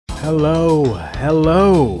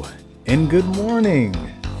Hello, and good morning,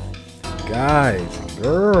 guys and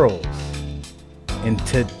girls. And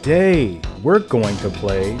today we're going to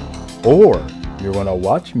play, or you're going to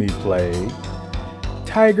watch me play,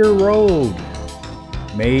 Tiger Road.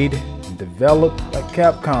 Made and developed by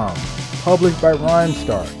Capcom, published by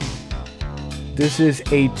Rhymestar. This is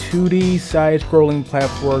a 2D side-scrolling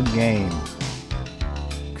platform game.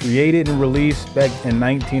 Created and released back in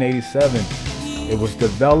 1987. It was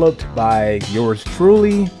developed by yours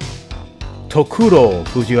truly, Tokuro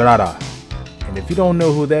Fujiwara. And if you don't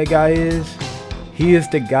know who that guy is, he is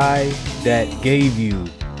the guy that gave you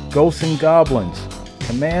Ghosts and Goblins,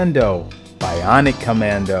 Commando, Bionic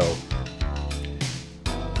Commando,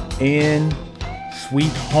 and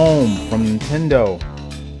Sweet Home from Nintendo.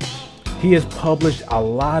 He has published a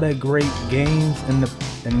lot of great games in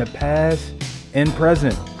the past and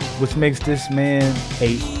present, which makes this man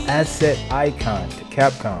a asset icon to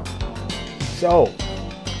Capcom. So,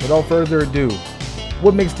 without further ado,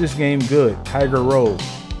 what makes this game good? Tiger Road.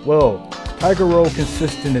 Well, Tiger Road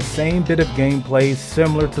consists in the same bit of gameplay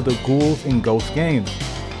similar to the Ghouls and Ghosts games,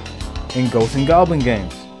 and Ghosts and Goblin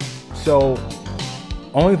games. So,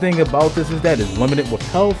 only thing about this is that it's limited with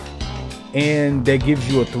health, and that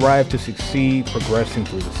gives you a thrive to succeed progressing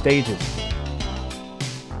through the stages.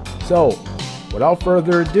 So, without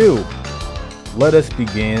further ado, let us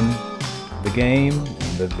begin the game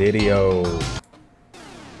and the video.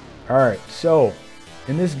 Alright, so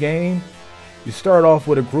in this game, you start off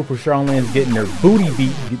with a group of Shaolins getting their booty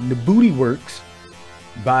beat, getting the booty works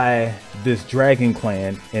by this dragon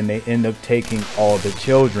clan, and they end up taking all the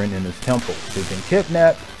children in this temple. They've been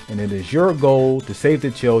kidnapped, and it is your goal to save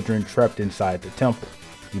the children trapped inside the temple.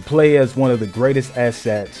 You play as one of the greatest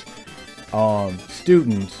assets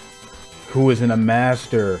students who is a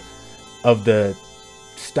master of the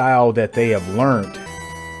style that they have learned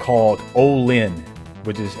called Olin,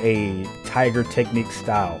 which is a tiger technique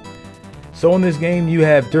style. So in this game, you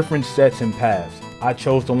have different sets and paths. I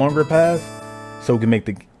chose the longer path so we can make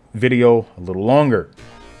the video a little longer.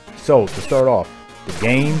 So to start off, the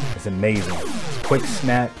game is amazing. It's quick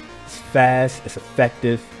snap, it's fast, it's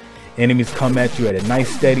effective. Enemies come at you at a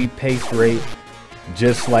nice steady pace rate,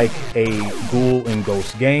 just like a Ghoul and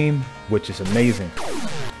Ghost game, which is amazing.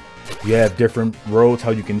 You have different roads how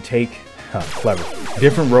you can take, clever.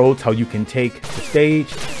 Different roads how you can take the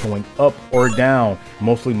stage, going up or down,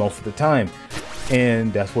 most of the time.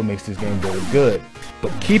 And that's what makes this game very good.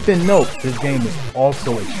 But keep in note, this game is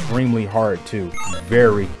also extremely hard too.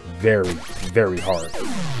 Very, very, very hard.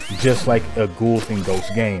 Just like a Ghouls and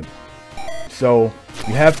Ghosts game. So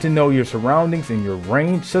you have to know your surroundings and your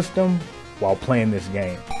range system while playing this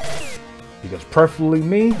game. Because preferably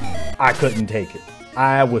me, I couldn't take it.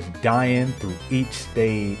 I was dying through each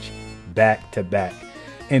stage back to back.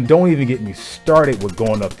 And don't even get me started with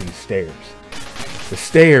going up these stairs. The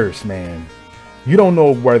stairs, man. You don't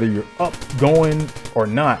know whether you're up going or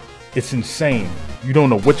not. It's insane. You don't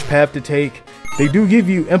know which path to take. They do give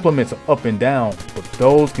you implements of up and down, but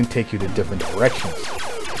those can take you to different directions.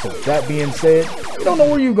 So with that being said, you don't know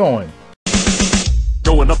where you're going.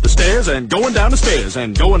 Going up the stairs and going down the stairs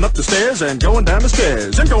and going up the stairs and going down the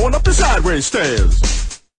stairs and going up the sideways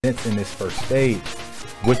stairs. It's in this first stage,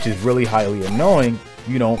 which is really highly annoying.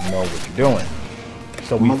 You don't know what you're doing.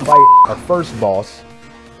 So we fight our first boss,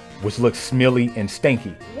 which looks smelly and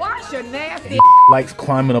stinky. Wash your nasty. And he likes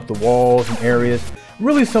climbing up the walls and areas.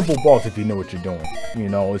 Really simple boss if you know what you're doing. You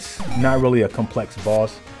know, it's not really a complex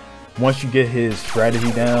boss. Once you get his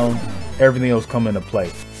strategy down, everything else comes into play.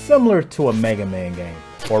 Similar to a Mega Man game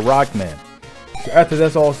or Rockman. So after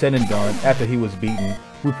that's all said and done, after he was beaten,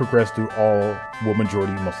 we progressed through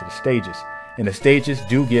most of the stages. And the stages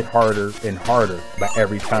do get harder and harder by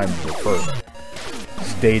every time you go further.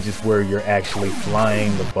 Stages where you're actually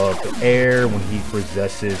flying above the air when he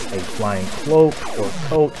possesses a flying cloak or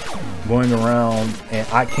coat, going around, and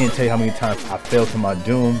I can't tell you how many times I fell to my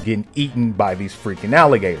doom getting eaten by these freaking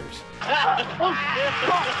alligators. Oh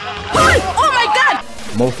my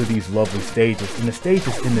god! Most of these lovely stages, and the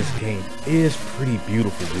stages in this game is pretty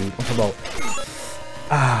beautiful, dude. I'm talking about,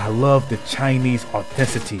 I love the Chinese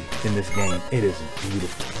authenticity in this game. It is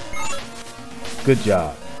beautiful. Good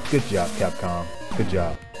job, Capcom. Good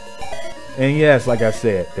job. And yes, like I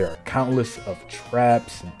said, there are countless of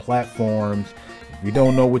traps and platforms. If you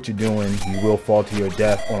don't know what you're doing, you will fall to your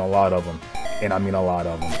death on a lot of them. And I mean a lot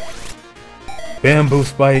of them. Bamboo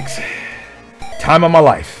spikes. Time of my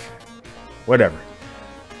life. Whatever.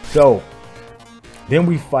 So, then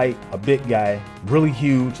we fight a big guy, really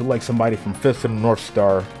huge, like somebody from Fist of the North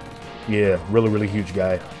Star. Yeah, really huge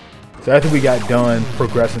guy. So after we got done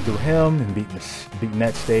progressing through him and beating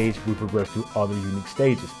that stage, we progressed through other unique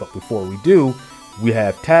stages. But before we do, we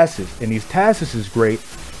have tasks, and these tasks is great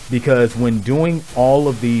because when doing all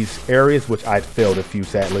of these areas, which I failed a few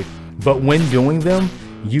sadly, but when doing them,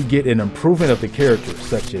 you get an improvement of the character,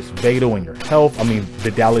 such as Vitality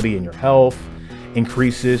in your health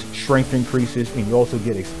increases, strength increases, and you also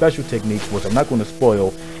get a special technique, which I'm not going to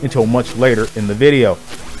spoil until much later in the video.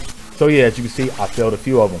 So yeah, as you can see, I failed a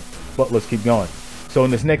few of them, but let's keep going. So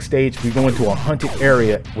in this next stage, we go into a haunted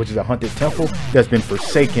area, which is a haunted temple that's been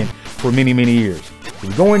forsaken for many, many years. So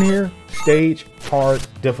we go in here, stage, hard,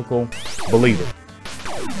 difficult, believe it.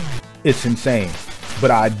 It's insane.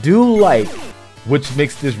 But I do like, which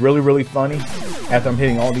makes this really, really funny, after I'm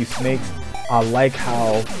hitting all these snakes, I like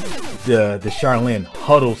how the Charlene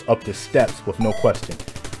huddles up the steps with no question.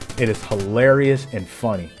 It is hilarious and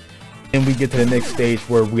funny. Then we get to the next stage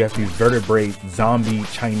where we have these vertebrate zombie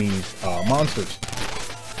Chinese monsters.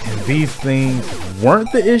 And these things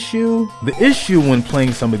weren't the issue. The issue when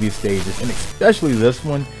playing some of these stages, and especially this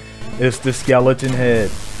one, is the skeleton head.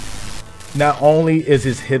 Not only is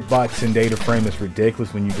his hitbox and data frame is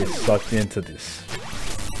ridiculous when you get sucked into this,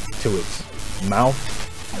 to its mouth.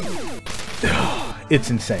 It's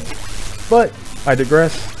insane. But I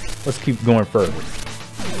digress. Let's keep going further.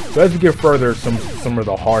 So as we get further, some of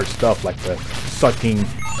the hard stuff like the sucking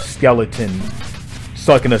skeleton,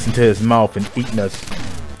 sucking us into his mouth and eating us,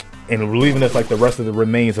 and leaving us like the rest of the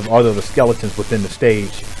remains of all of the skeletons within the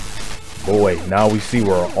stage. Boy, now we see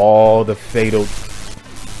where all the fatal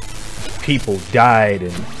people died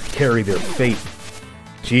and carry their fate.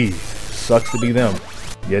 Jeez, sucks to be them.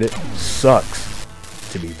 Get it? Sucks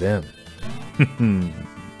to be them.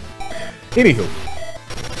 Anywho,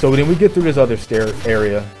 so then we get through this other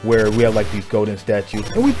area where we have like these golden statues,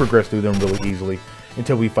 and we progress through them really easily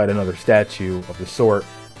until we fight another statue of the sort,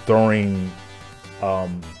 throwing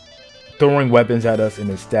weapons at us and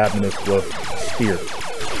then stabbing us with spear,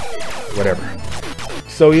 whatever.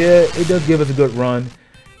 So yeah, it does give us a good run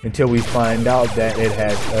until we find out that it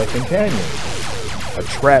has a companion, a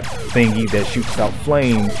trap thingy that shoots out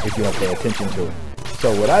flames if you don't pay attention to it.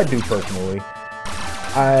 So what I do personally,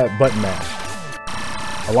 I button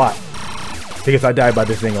mash a lot because I die by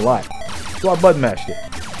this thing a lot. So I button mashed it,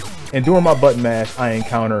 and during my button mash, I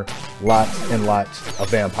encounter lots and lots of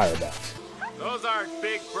vampire bats. Those aren't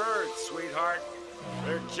big birds, sweetheart.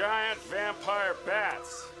 They're giant vampire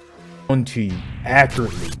bats. To you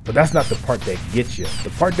accurately, but that's not the part that gets you. The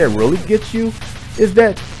part that really gets you is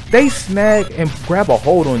that they snag and grab a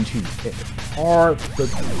hold on you. It's hard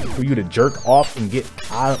for you to jerk off and get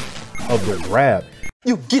out of their grab.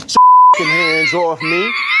 You get your hands off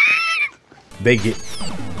me. They get,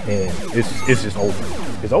 and it's just over.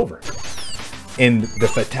 It's over. And the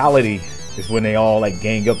fatality is when they all like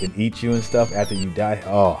gang up and eat you and stuff after you die.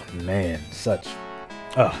 Oh man, such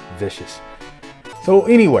vicious. So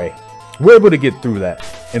anyway, we're able to get through that,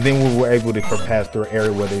 and then we were able to pass through an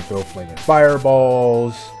area where they throw flaming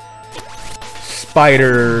fireballs,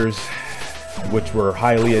 spiders, which were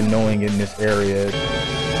highly annoying in this area.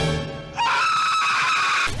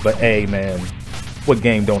 But hey man, what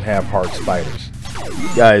game don't have hard spiders?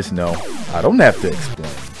 You guys know, I don't have to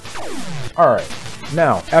explain. Alright,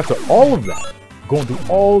 now after all of that, going through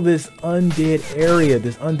all this undead area,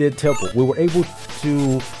 this undead temple, we were able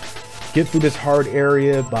to get through this hard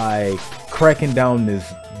area by cracking down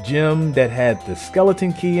this gem that had the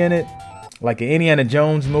skeleton key in it, like an Indiana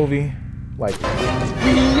Jones movie. Like,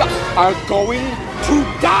 We are going to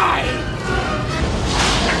die.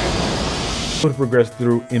 to progress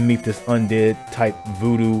through and meet this undead type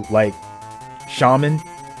voodoo like shaman.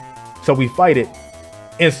 So we fight it,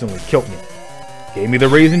 instantly killed me. Gave me the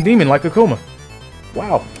raising demon like Akuma.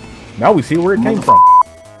 Wow, now we see where it came from.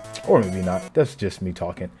 Or maybe not, that's just me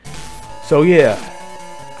talking. So yeah,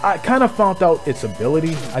 I kind of found out its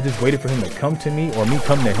ability. I just waited for him to come to me or me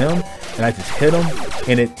come to him, and I just hit him,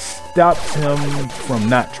 and it stops him from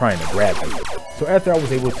not trying to grab me. So after I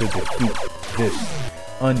was able to defeat this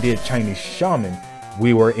undead Chinese shaman,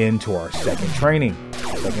 we were into our second training.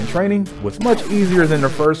 The second training was much easier than the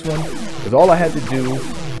first one, because all I had to do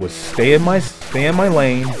was stay in my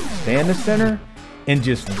lane, stay in the center, and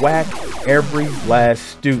just whack every last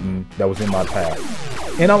student that was in my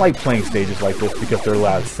path. And I like playing stages like this because they're a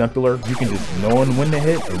lot simpler. You can just know when to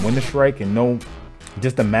hit and when to strike, and know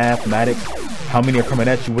just the mathematics, how many are coming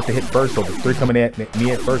at you with the hit first. So if there's 3 coming at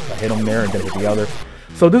me at first, I hit them there and then hit the other.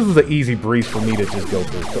 So this was an easy breeze for me to just go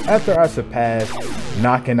through. So after I surpassed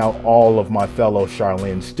knocking out all of my fellow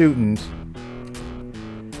Charlene students,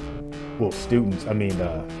 well, students, I mean,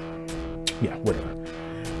 yeah, whatever.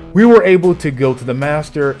 we were able to go to the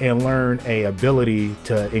master and learn a ability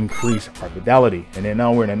to increase our vitality. And then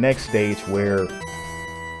now we're in the next stage where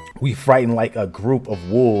we frighten like a group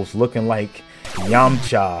of wolves looking like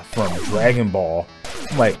Yamcha from Dragon Ball.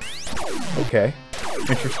 I'm like, okay,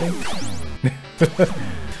 interesting.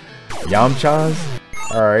 Yamchas?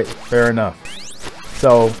 Alright, fair enough.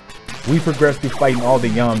 So we progress through fighting all the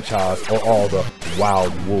Yamchas, or all the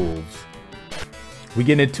wild wolves. We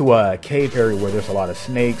get into a cave area where there's a lot of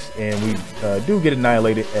snakes, and we do get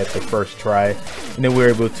annihilated at the first try. And then we're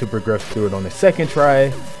able to progress through it on the second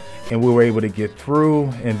try, and we were able to get through.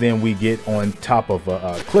 And then we get on top of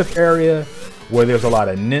a cliff area where there's a lot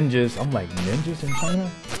of ninjas. I'm like, ninjas in China?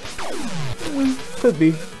 Could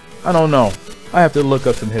be. I don't know. I have to look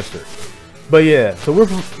up some history. But yeah, so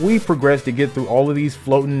we progressed to get through all of these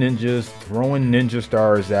floating ninjas, throwing ninja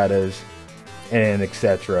stars at us, and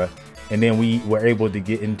etc. And then we were able to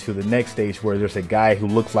get into the next stage where there's a guy who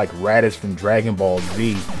looks like Raditz from Dragon Ball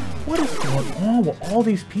Z. What is going on with all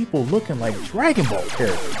these people looking like Dragon Ball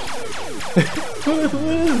characters?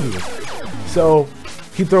 So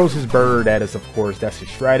he throws his bird at us, of course. That's his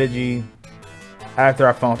strategy. After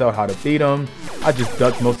I found out how to beat him, I just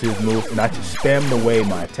ducked most of his moves and I just spammed away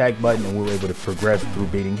my attack button, and we were able to progress through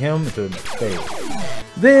beating him to the next stage.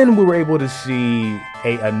 Then we were able to see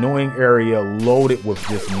a annoying area loaded with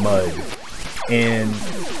just mud, and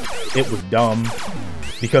it was dumb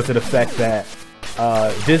because of the fact that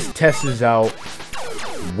this tests out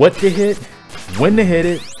what to hit, when to hit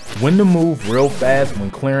it, when to move real fast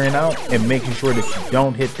when clearing out, and making sure that you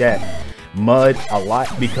don't hit that mud a lot,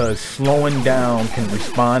 because slowing down can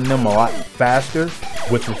respawn them a lot faster,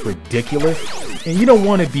 which is ridiculous. And you don't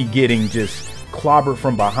want to be getting just clobbered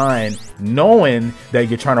from behind knowing that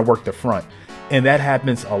you're trying to work the front. And that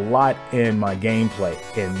happens a lot in my gameplay,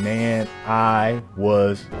 and man, I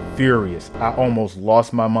was furious. I almost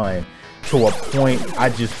lost my mind to a point I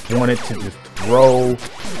just wanted to just throw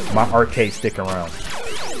my arcade stick around.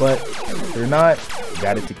 But they're not.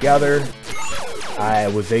 Got it together. I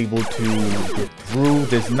was able to get through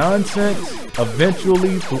this nonsense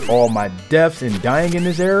eventually, through all my deaths and dying in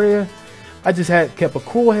this area. I just kept a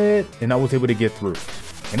cool head, and I was able to get through.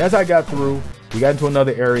 And as I got through, we got into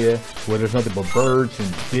another area where there's nothing but birds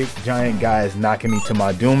and big giant guys knocking me to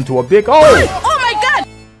my doom to a big oh my god!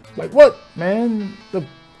 Like what, man? But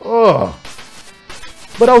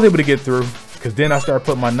I was able to get through, because then I started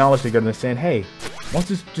putting my knowledge together and saying, hey, once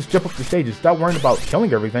just jump up the stages, stop worrying about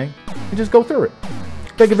killing everything, and just go through it.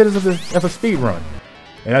 Think of it as a speed run.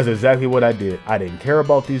 And that's exactly what I did. I didn't care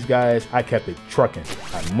about these guys. I kept it trucking.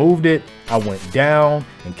 I moved it. I went down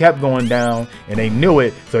and kept going down, and they knew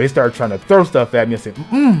it. So they started trying to throw stuff at me and say,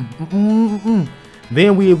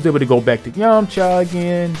 Then we was able to go back to Yamcha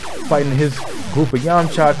again, fighting his group of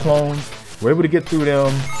Yamcha clones. We're able to get through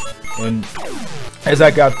them. And as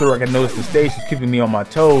I got through, I noticed the stage was keeping me on my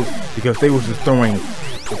toes, because they was just throwing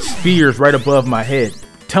spears right above my head,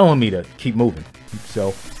 telling me to keep moving.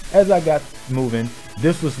 So as I got moving,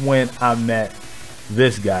 this was when I met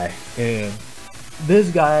this guy, and this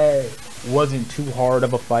guy wasn't too hard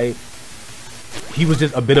of a fight. He was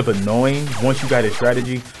just a bit of annoying once you got his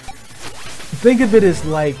strategy. Think of it as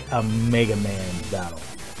like a Mega Man battle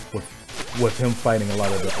with him fighting a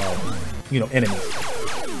lot of the enemies.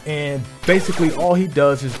 And basically all he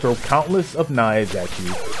does is throw countless of knives at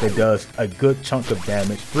you. That does a good chunk of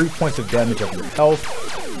damage, 3 points of damage of your health.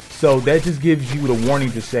 So that just gives you the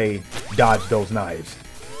warning to say, dodge those knives,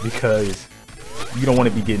 because you don't want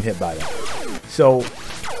to be getting hit by them. So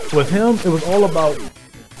with him, it was all about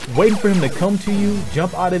waiting for him to come to you,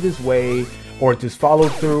 jump out of his way, or just follow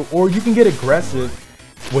through. Or you can get aggressive,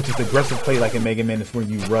 which is aggressive play like in Mega Man. It's when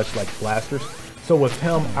you rush like blasters. So with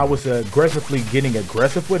him, I was aggressively getting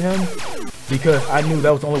aggressive with him, because I knew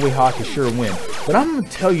that was the only way how I could sure win. But I'm going to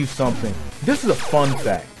tell you something. This is a fun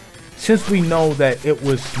fact. Since we know that it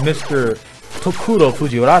was Mr. Tokuro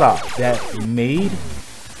Fujiwara that made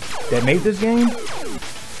this game,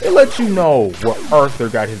 it lets you know where Arthur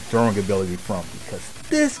got his throwing ability from, because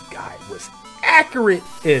this guy was accurate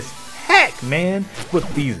as heck, man,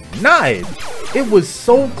 with these knives. It was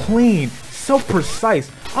so clean, so precise.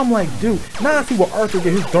 I'm like, dude, now I see where Arthur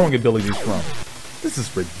get his throwing abilities from. This is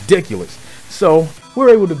ridiculous. So we're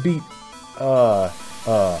able to beat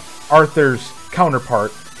Arthur's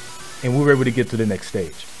counterpart, and we were able to get to the next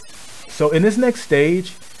stage. So in this next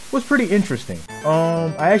stage was pretty interesting.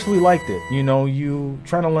 I actually liked it. You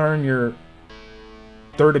trying to learn your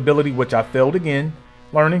third ability, which I failed again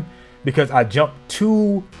learning, because I jumped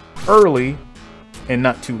too early and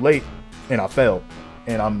not too late, and I failed.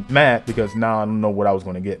 And I'm mad because now I don't know what I was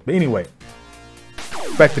going to get. But anyway,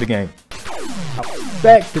 back to the game.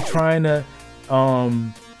 back to trying to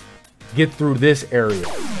get through this area.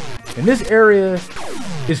 And this area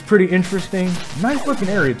is pretty interesting. Nice looking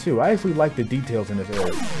area too. I actually like the details in this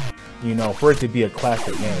area. You know, for it to be a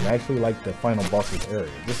classic game. I actually like the final boss's area.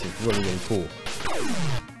 This is really, really cool.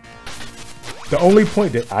 The only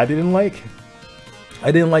point that I didn't like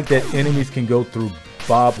that enemies can go through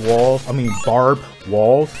barbed walls.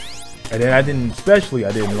 And then I didn't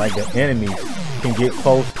like that enemies can get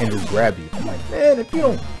close and just grab you. I'm like, man, if you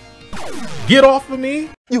don't get off of me,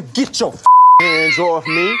 You get your hands off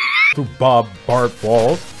me. through barbed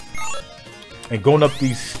walls. And going down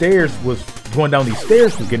these stairs was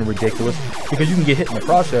getting ridiculous because you can get hit in the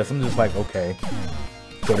process. I'm just like, okay.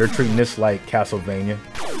 So they're treating this like Castlevania.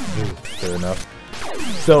 Fair enough.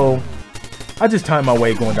 So I just timed my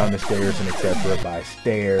way going down the stairs and etc. by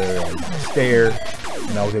stair,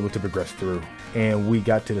 and I was able to progress through. And we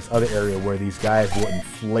got to this other area where these guys will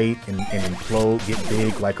inflate and implode, get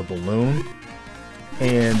big like a balloon.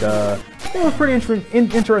 And it was pretty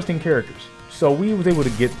interesting characters. So we was able to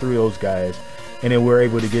get through those guys, and then we were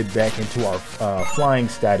able to get back into our flying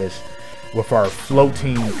status with our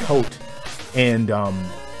floating coat. And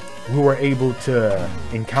we were able to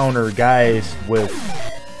encounter guys with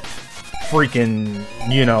freaking,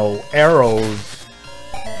 you know, arrows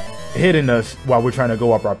hitting us while we're trying to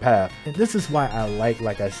go up our path. And this is why I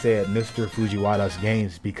like I said, Mr. Fujiwara's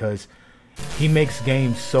games, because he makes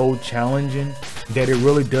games so challenging that it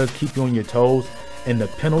really does keep you on your toes, and the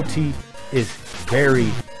penalty is very,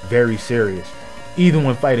 very serious, even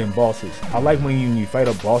when fighting bosses. I like when you fight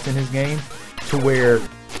a boss in his game to where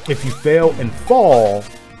if you fail and fall,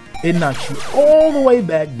 it knocks you all the way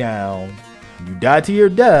back down. You die to your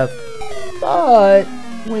death, but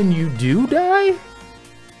when you do die,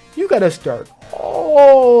 you gotta start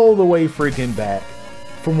all the way freaking back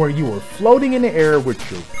from where you were floating in the air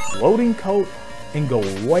with your floating coat and go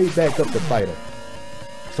right back up to fight him.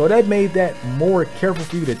 So that made that more careful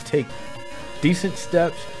for you to take decent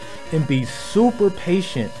steps and be super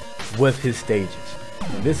patient with his stages.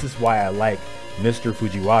 And this is why I like Mr.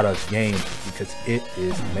 Fujiwara's games, because it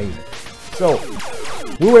is amazing. So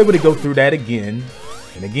we were able to go through that again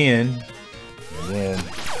and again and then,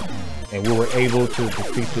 and we were able to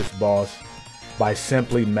defeat this boss by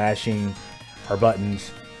simply mashing our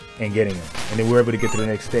buttons and getting him. And then we were able to get to the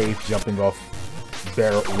next stage, jumping off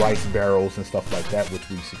rice barrels and stuff like that, which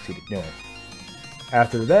we succeeded doing.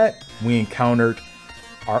 After that, we encountered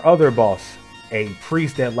our other boss, a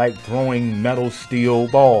priest that liked throwing metal steel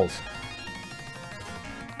balls.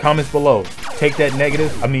 Comments below. Take that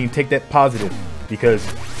negative, take that positive, because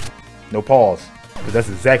no pause, because that's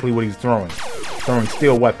exactly what he's throwing. Throwing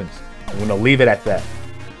steel weapons. I'm gonna leave it at that.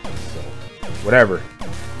 So, whatever.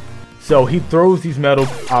 So he throws these metal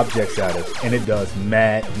objects at us, and it does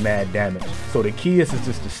mad damage. So the key is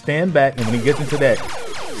just to stand back, and when he gets into that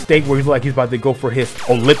state where he's like he's about to go for his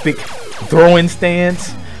Olympic throwing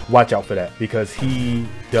stance, watch out for that, because he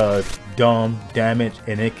does dumb damage,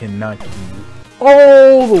 and it can knock you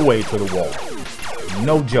all the way to the wall.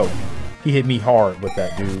 No joke. He hit me hard with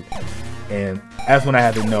that, dude. And that's when I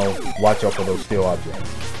had to know, watch out for those steel objects.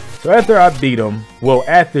 So after I beat him, well,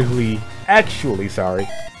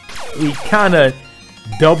 we kind of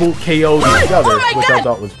double KO'd each other, which I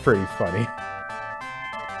thought was pretty funny.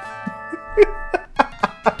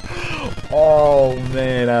 Oh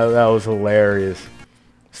man, that was hilarious.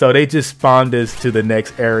 So they just spawned us to the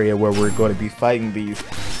next area where we're going to be fighting these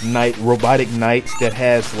robotic knights that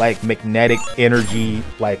has like magnetic energy,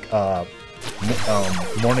 like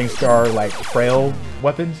Morningstar, like frail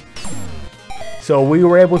weapons. So we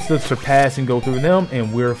were able to surpass and go through them,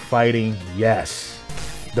 and we're fighting, yes,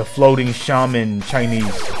 the floating shaman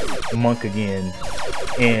Chinese monk again.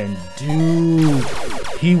 And dude,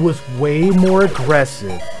 he was way more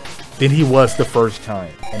aggressive than he was the first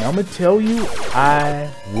time. And I'm gonna tell you, I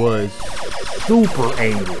was super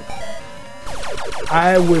angry.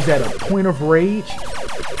 I was at a point of rage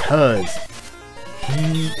because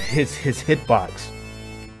his hitbox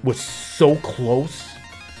was so close,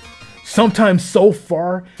 sometimes so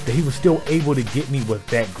far, that he was still able to get me with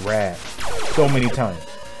that grab so many times.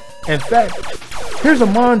 In fact, here's a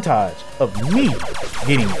montage of me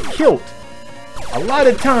getting killed a lot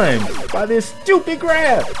of times by this stupid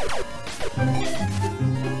grab.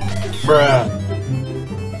 Bruh.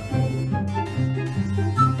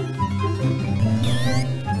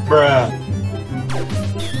 Bruh.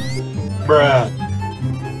 Bruh.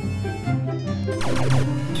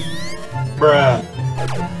 Bruh.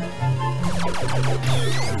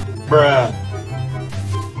 Bruh.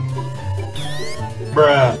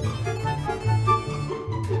 Bruh.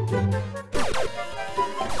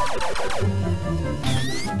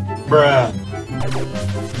 Bruh.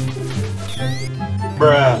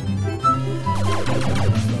 Bruh.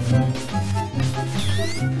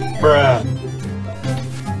 Bruh.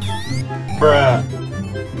 Bruh.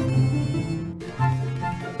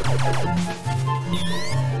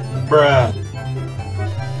 Bruh.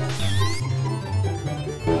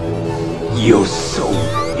 Your soul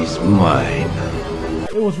is mine.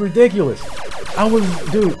 It was ridiculous. I was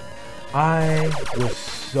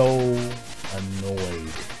so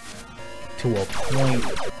annoyed to a point.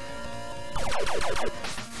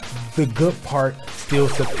 The good part still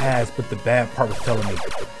surpassed, but the bad part was telling me,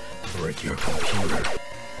 break your computer.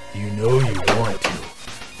 You know you want to.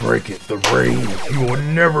 Break it, the rage. You will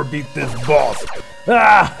never beat this boss.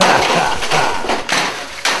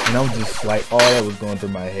 And I'm just like, all that was going through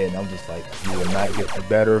my head. And I'm just like, you will not get the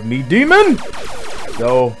better of me, demon.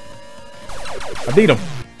 So, I beat him.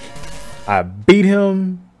 I beat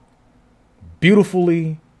him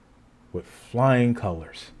beautifully with flying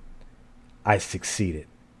colors. I succeeded.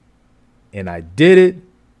 And I did it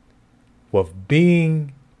with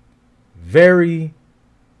being very,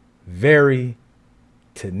 very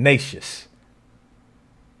tenacious.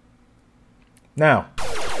 Now,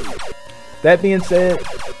 that being said,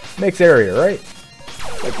 next area, right?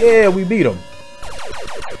 Like, yeah, we beat him.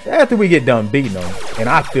 After we get done beating him, and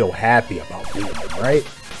I feel happy about beating him, right?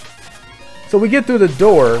 So we get through the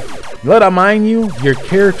door. Let I mind you, your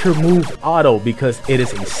character moves auto because it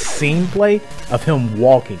is a scene play of him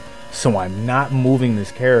walking. So I'm not moving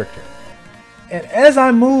this character. And as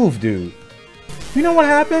I move, dude, you know what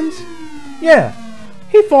happens? Yeah,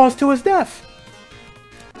 he falls to his death.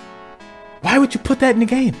 Why would you put that in the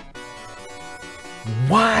game?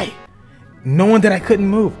 Why? Knowing that I couldn't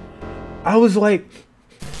move. I was like,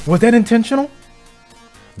 was that intentional?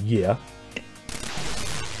 Yeah.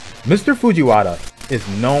 Mr. Fujiwara is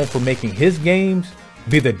known for making his games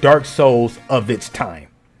be the Dark Souls of its time.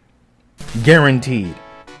 Guaranteed.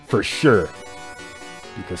 For sure.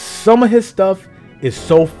 Because some of his stuff is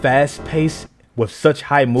so fast-paced with such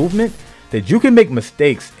high movement that you can make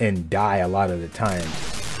mistakes and die a lot of the time.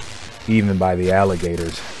 Even by the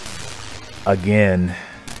alligators. Again.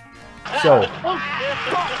 So,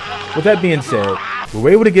 with that being said, we were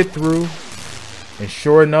able to get through. And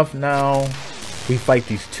sure enough now, we fight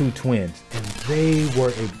these two twins. And they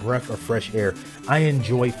were a breath of fresh air. I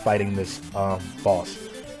enjoy fighting this boss.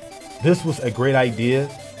 This was a great idea.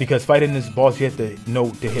 Because fighting this boss, you have to know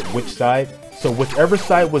to hit which side. So whichever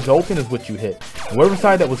side was open is what you hit. And whatever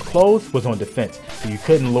side that was closed was on defense. So you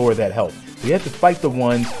couldn't lower that health. So you had to fight the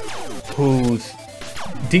ones whose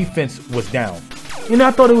defense was down. You know,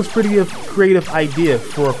 I thought it was pretty a creative idea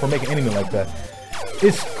for making an enemy like that.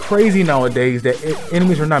 It's crazy nowadays that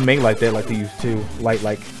enemies are not made like that like they used to. Like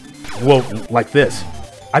this.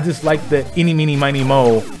 I just like the eeny, meeny, miny,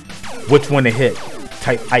 mo, which one to hit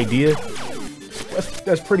type idea.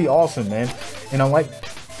 That's pretty awesome, man. And I like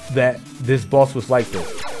that this boss was like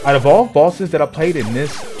this. Out of all bosses that I played in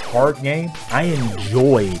this hard game, I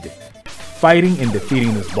enjoyed fighting and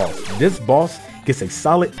defeating this boss. This boss gets a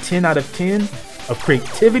solid 10 out of 10 of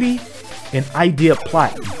creativity and idea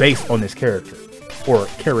plot based on this character or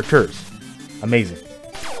characters. Amazing.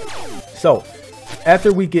 So,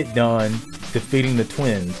 after we get done defeating the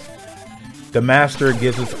twins, the master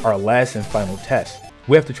gives us our last and final test.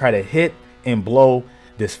 We have to try to hit and blow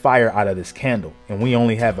this fire out of this candle, and we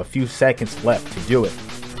only have a few seconds left to do it.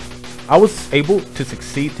 I was able to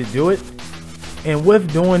succeed to do it, and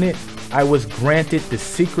with doing it, I was granted the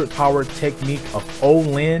secret power technique of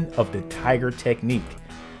Olin of the Tiger technique,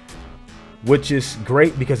 which is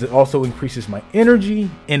great because it also increases my energy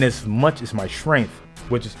and as much as my strength,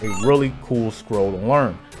 which is a really cool scroll to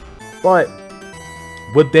learn. But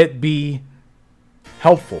would that be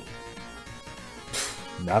helpful?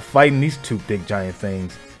 Not fighting these two big giant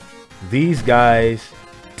things. These guys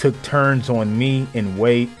took turns on me and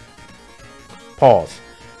wait. Pause.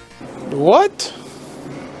 What?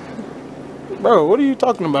 Bro, what are you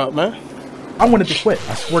talking about, man? I wanted to quit.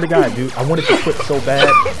 I swear to God, dude. I wanted to quit so bad.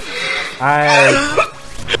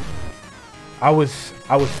 I was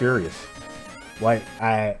furious. Like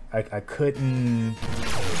I couldn't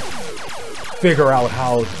figure out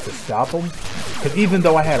how to stop them. Because even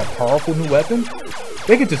though I had a powerful new weapon,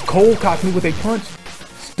 they could just cold cock me with a punch,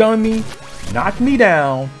 stun me, knock me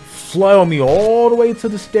down, flail me all the way to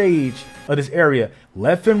the stage of this area,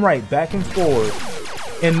 left and right, back and forward.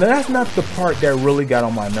 And that's not the part that really got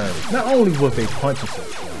on my nerves. Not only was they punching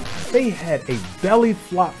us, they had a belly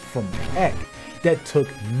flop from heck that took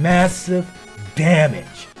massive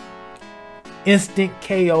damage. Instant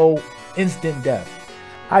KO, instant death.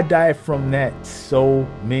 I died from that so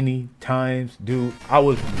many times, dude. I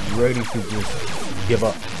was ready to just give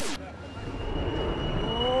up.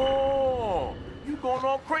 Oh, you going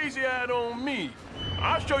all crazy-eyed on me.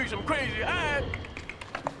 I'll show you some crazy-eyed.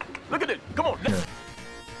 Look at it. Come on. Yeah.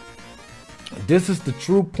 This is the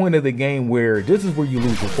true point of the game where this is where you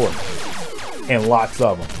lose your fortune. And lots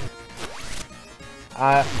of them.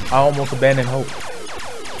 I almost abandoned hope.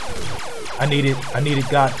 I needed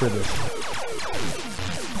God for this.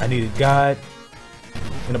 I needed God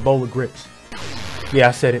and a bowl of grits. Yeah,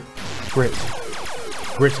 I said it. Grits.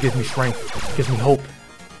 Grits gives me strength, gives me hope,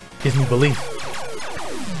 gives me belief.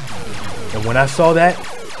 And when I saw that,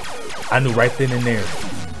 I knew right then and there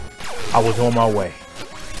I was on my way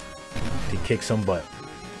to kick some butt.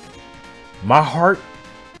 My heart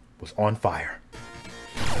was on fire.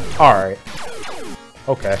 Alright.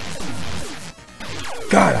 Okay.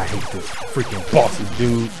 God, I hate this freaking bosses,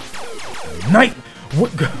 dude. Night. What?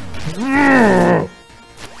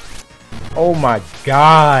 Oh my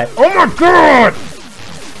god. Oh my god.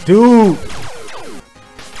 Dude.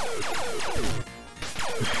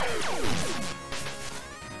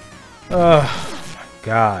 Oh my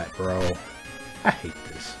god, bro. I hate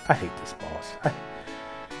this. I hate this boss.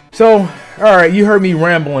 So, alright, you heard me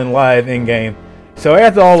rambling live in game. So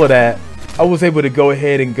after all of that, I was able to go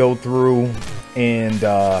ahead and go through and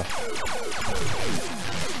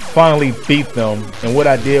finally beat them. And what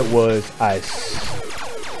I did was I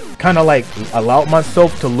kind of like allowed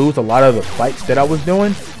myself to lose a lot of the fights that I was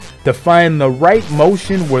doing to find the right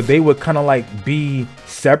motion where they would kind of like be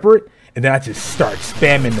separate. And then I just start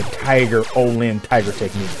spamming the tiger, Olin tiger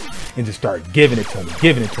technique and just start giving it to him,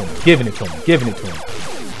 giving it to him, giving it to him, giving it to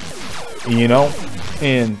him. You know?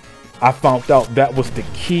 And I found out that was the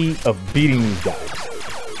key of beating these guys.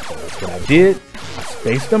 So that's what I did. I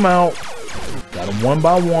spaced them out, got them one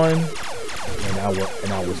by one, and I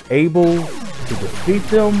was able to defeat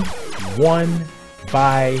them one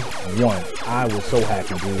by one. I was so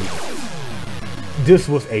happy, dude. This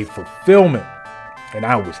was a fulfillment, and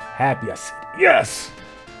I was happy. I said, yes!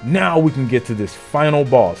 Now we can get to this final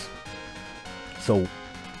boss. So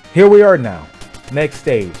here we are now. Next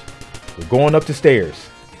stage. We're going up the stairs.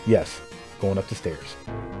 Yes, going up the stairs.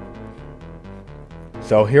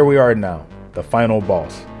 So here we are now, the final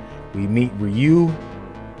boss. We meet Ryu.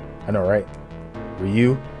 I know, right?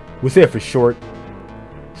 Ryu. We say it for short.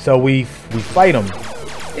 So we fight him.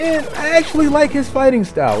 And I actually like his fighting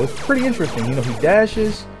style. It's pretty interesting. You know, he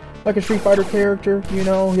dashes like a Street Fighter character. You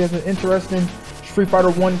know, he has an interesting Street Fighter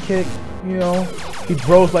 1 kick. You know, he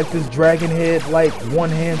throws like this dragon head, like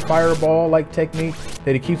one-hand fireball like technique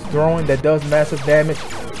that he keeps throwing that does massive damage.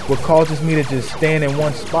 What causes me to just stand in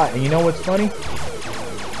one spot. And you know what's funny?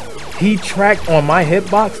 He tracked on my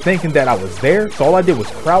hitbox thinking that I was there. So all I did was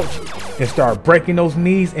crouch and start breaking those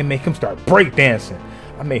knees and make him start breakdancing.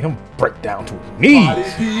 I made him break down to his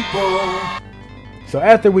knees. So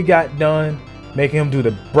after we got done making him do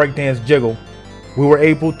the breakdance jiggle, we were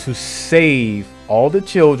able to save all the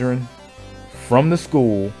children from the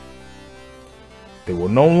school. They were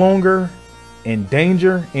no longer in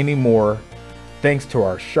danger anymore, thanks to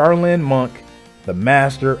our Shaolin monk, the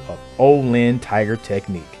master of Olin Tiger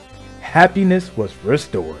technique. Happiness was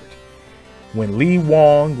restored when Li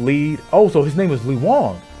Wong oh, so his name is Li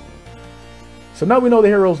Wong. So now we know the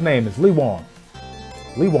hero's name is Li Wong.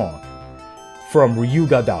 Li Wong from Ryu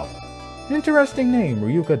Ga Dao. Interesting name,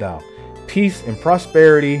 Ryu Ga Dao. Peace and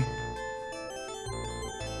prosperity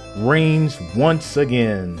reigns once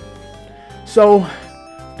again. So,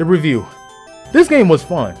 the review. This game was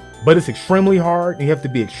fun, but it's extremely hard. You have to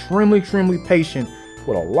be extremely patient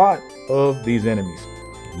with a lot of these enemies.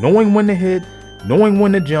 Knowing when to hit, knowing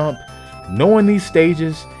when to jump, knowing these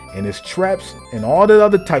stages and its traps and all that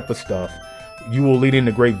other type of stuff, you will lead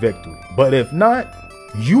into great victory. But if not,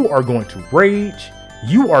 you are going to rage,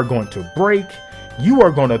 you are going to break, you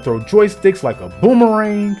are going to throw joysticks like a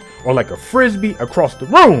boomerang or like a frisbee across the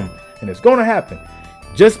room. And it's going to happen.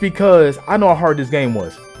 Just because I know how hard this game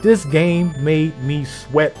was. This game made me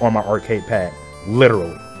sweat on my arcade pad.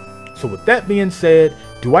 Literally. So with that being said,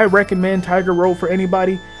 do I recommend Tiger Road for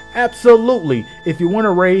anybody? Absolutely. If you want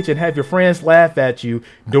to rage and have your friends laugh at you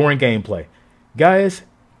during gameplay. Guys,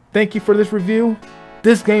 thank you for this review.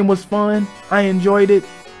 This game was fun. I enjoyed it.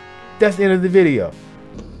 That's the end of the video.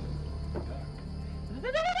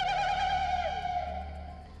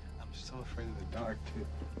 I'm so afraid of the dark, too.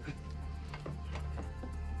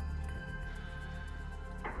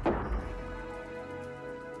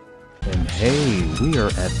 And hey, we are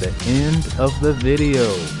at the end of the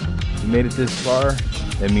video. You made it this far?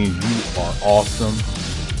 That means you are awesome.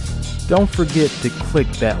 Don't forget to click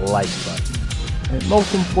that like button. And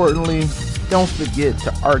most importantly, don't forget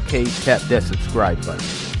to arcade tap that subscribe button.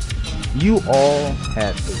 You all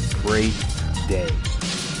have a great day.